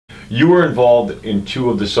You were involved in two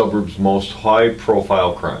of the suburb's most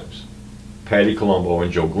high-profile crimes, Patty Colombo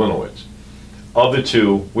and Joe Glinowitz. Of the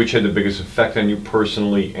two, which had the biggest effect on you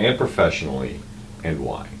personally and professionally, and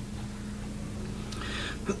why?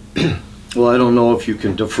 Well, I don't know if you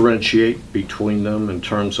can differentiate between them in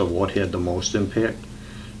terms of what had the most impact,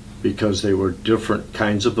 because they were different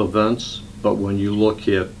kinds of events. But when you look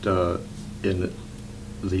at in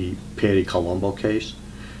the Patty Colombo case,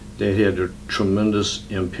 that had a tremendous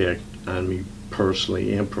impact on me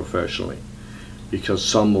personally and professionally, because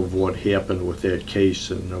some of what happened with that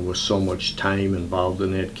case, and there was so much time involved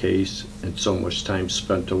in that case and so much time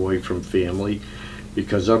spent away from family,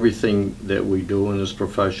 because everything that we do in this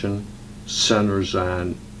profession centers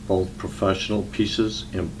on both professional pieces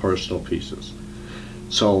and personal pieces.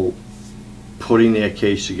 So putting that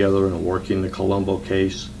case together and working the Colombo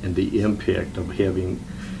case, and the impact of having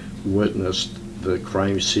witnessed the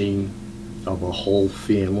crime scene of a whole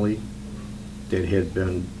family that had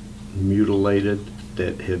been mutilated,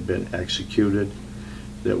 that had been executed,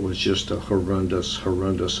 that was just a horrendous,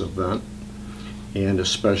 horrendous event. And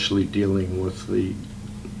especially dealing with the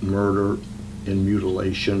murder and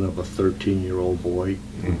mutilation of a 13-year-old boy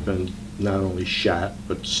who'd been not only shot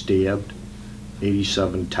but stabbed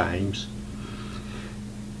 87 times.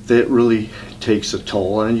 That really takes a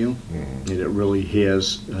toll on you, and it really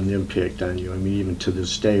has an impact on you. I mean, even to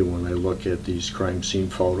this day, when I look at these crime scene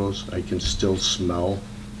photos, I can still smell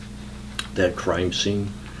that crime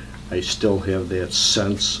scene. I still have that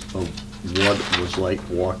sense of what it was like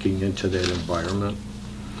walking into that environment.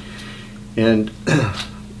 And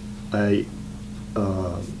I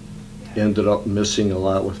ended up missing a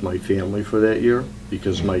lot with my family for that year,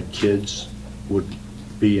 because my kids would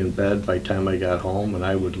be in bed by the time I got home, and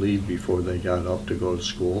I would leave before they got up to go to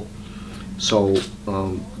school. So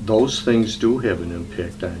those things do have an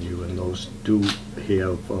impact on you, and those do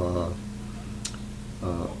have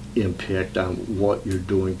impact on what you're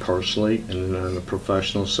doing personally. And then on the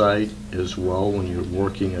professional side as well, when you're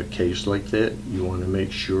working a case like that, you want to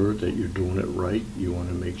make sure that you're doing it right. You want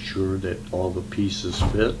to make sure that all the pieces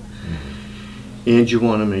fit. And you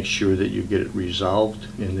want to make sure that you get it resolved,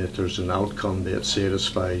 and that there's an outcome that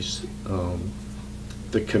satisfies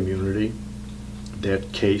the community.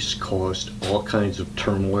 That case caused all kinds of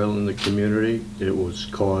turmoil in the community. It was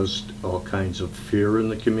caused all kinds of fear in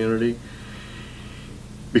the community.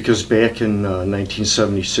 Because back in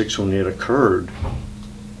 1976, when it occurred,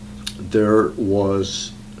 they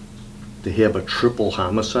have a triple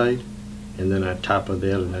homicide, and then on top of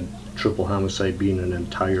that, a triple homicide being an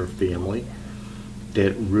entire family,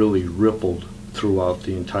 that really rippled throughout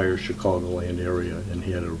the entire Chicagoland area and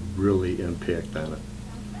had a really impact on it.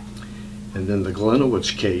 And then the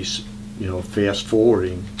Glinowitz case, you know, fast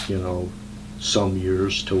forwarding, you know, some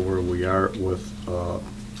years to where we are with,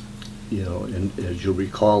 you know, and as you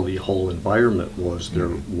recall, the whole environment was,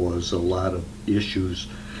 there was a lot of issues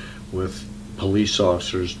with police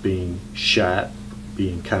officers being shot,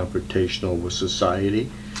 being confrontational with society.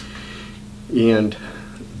 And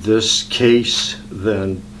this case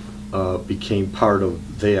then became part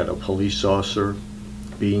of that, a police officer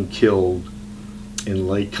being killed in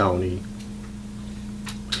Lake County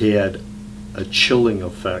had a chilling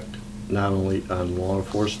effect, not only on law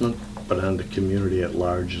enforcement, but on the community at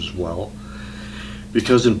large as well.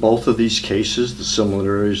 Because in both of these cases, the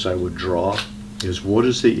similarities I would draw is, what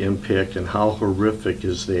is the impact and how horrific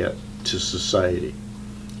is that to society?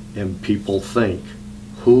 And people think,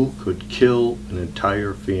 who could kill an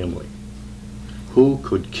entire family? Who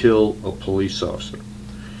could kill a police officer?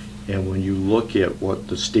 And when you look at what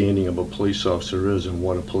the standing of a police officer is and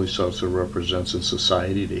what a police officer represents in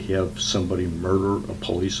society, to have somebody murder a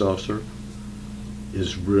police officer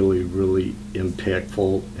is really, really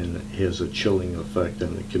impactful, and it has a chilling effect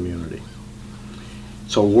on the community.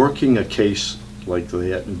 So working a case like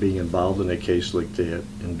that and being involved in a case like that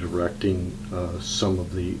and directing some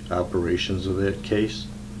of the operations of that case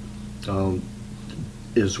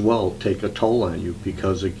as well take a toll on you,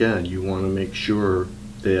 because again, you want to make sure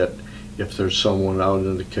that if there's someone out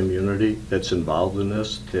in the community that's involved in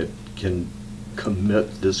this that can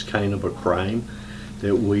commit this kind of a crime,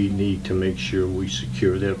 that we need to make sure we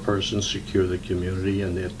secure that person, secure the community,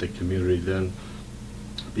 and that the community then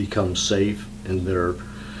becomes safe in their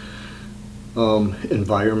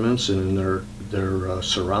environments and in their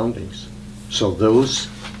surroundings. So those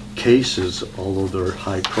cases, although they're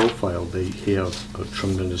high profile, they have a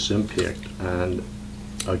tremendous impact. And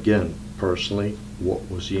again, personally,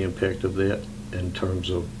 what was the impact of that in terms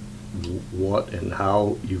of what and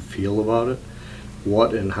how you feel about it,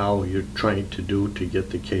 what and how you're trying to do to get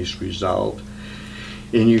the case resolved,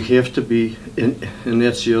 And you have to be, and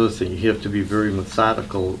that's the other thing, you have to be very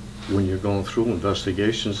methodical when you're going through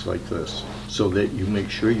investigations like this, so that you make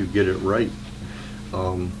sure you get it right,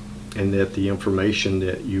 and that the information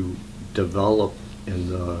that you develop in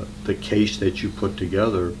the case that you put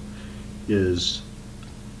together is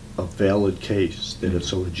a valid case, that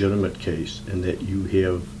it's a legitimate case, and that you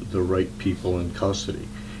have the right people in custody,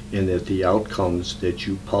 and that the outcomes that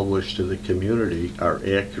you publish to the community are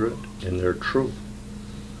accurate and they're true.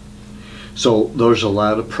 So there's a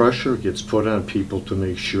lot of pressure gets put on people to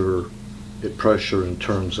make sure, pressure in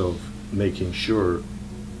terms of making sure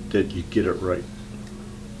that you get it right.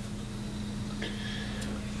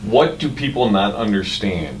 What do people not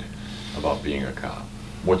understand about being a cop?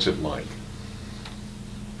 What's it like?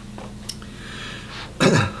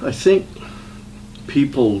 I think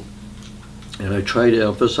people, and I try to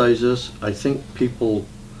emphasize this, I think people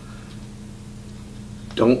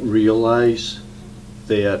don't realize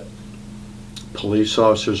that police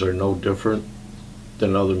officers are no different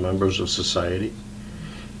than other members of society.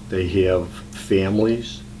 They have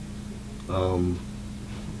families.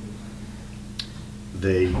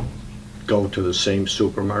 They go to the same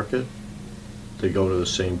supermarket. They go to the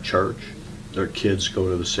same church. Their kids go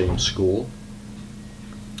to the same school.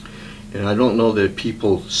 And I don't know that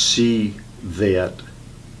people see that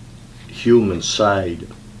human side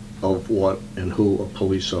of what and who a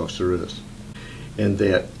police officer is. And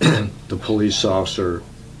that the police officer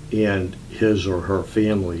and his or her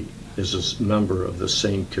family is a member of the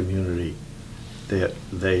same community that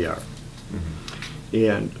they are.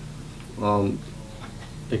 Mm-hmm.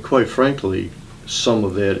 And quite frankly, some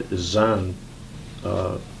of that is on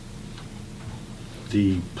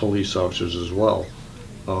the police officers as well,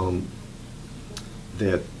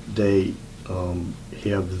 that they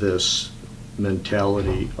have this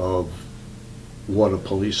mentality of what a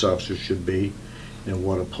police officer should be and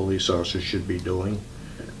what a police officer should be doing.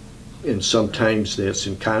 And sometimes that's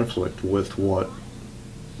in conflict with what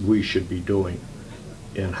we should be doing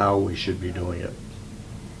and how we should be doing it.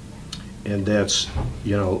 And that's,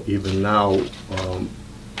 you know, even now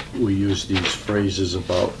we use these phrases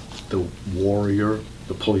about the warrior.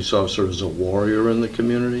 The police officer is a warrior in the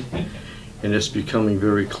community. And it's becoming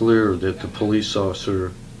very clear that the police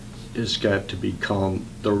officer has got to become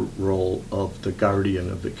the role of the guardian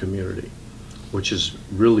of the community, which is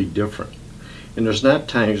really different. And there's not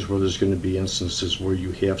times where there's going to be instances where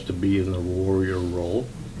you have to be in the warrior role.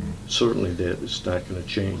 Certainly that is not going to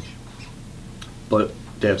change. But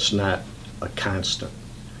that's not a constant.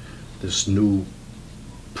 This new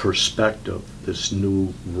perspective, this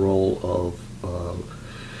new role of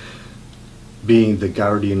being the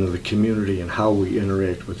guardian of the community and how we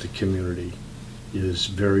interact with the community is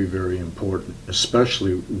very, very important,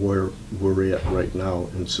 especially where we're at right now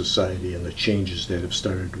in society and the changes that have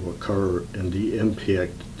started to occur and the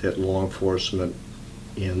impact that law enforcement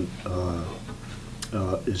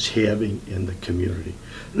is having in the community.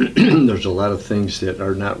 There's a lot of things that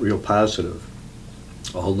are not real positive,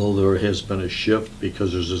 although there has been a shift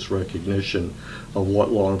because there's this recognition of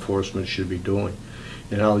what law enforcement should be doing.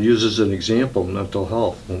 And I'll use as an example mental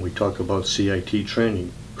health when we talk about CIT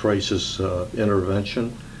training, crisis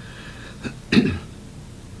intervention,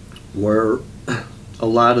 where a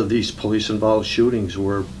lot of these police-involved shootings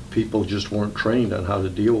where people just weren't trained on how to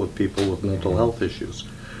deal with people with mental health issues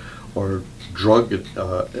or drug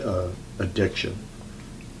addiction.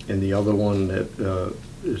 And the other one that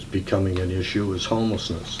is becoming an issue is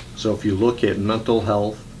homelessness. So if you look at mental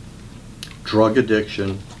health, drug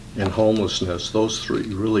addiction, and homelessness, those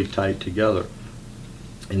three really tied together.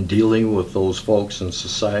 And dealing with those folks in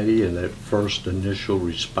society and that first initial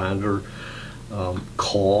responder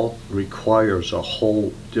call requires a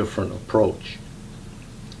whole different approach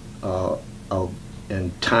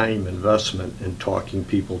and time investment in talking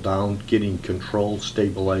people down, getting control,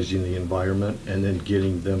 stabilizing the environment, and then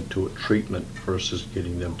getting them to a treatment versus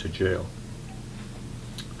getting them to jail.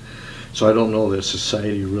 So I don't know that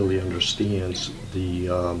society really understands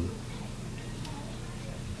the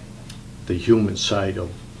human side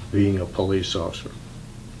of being a police officer.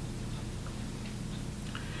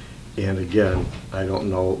 And again, I don't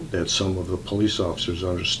know that some of the police officers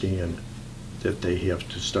understand that they have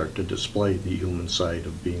to start to display the human side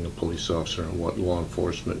of being a police officer and what law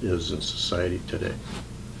enforcement is in society today.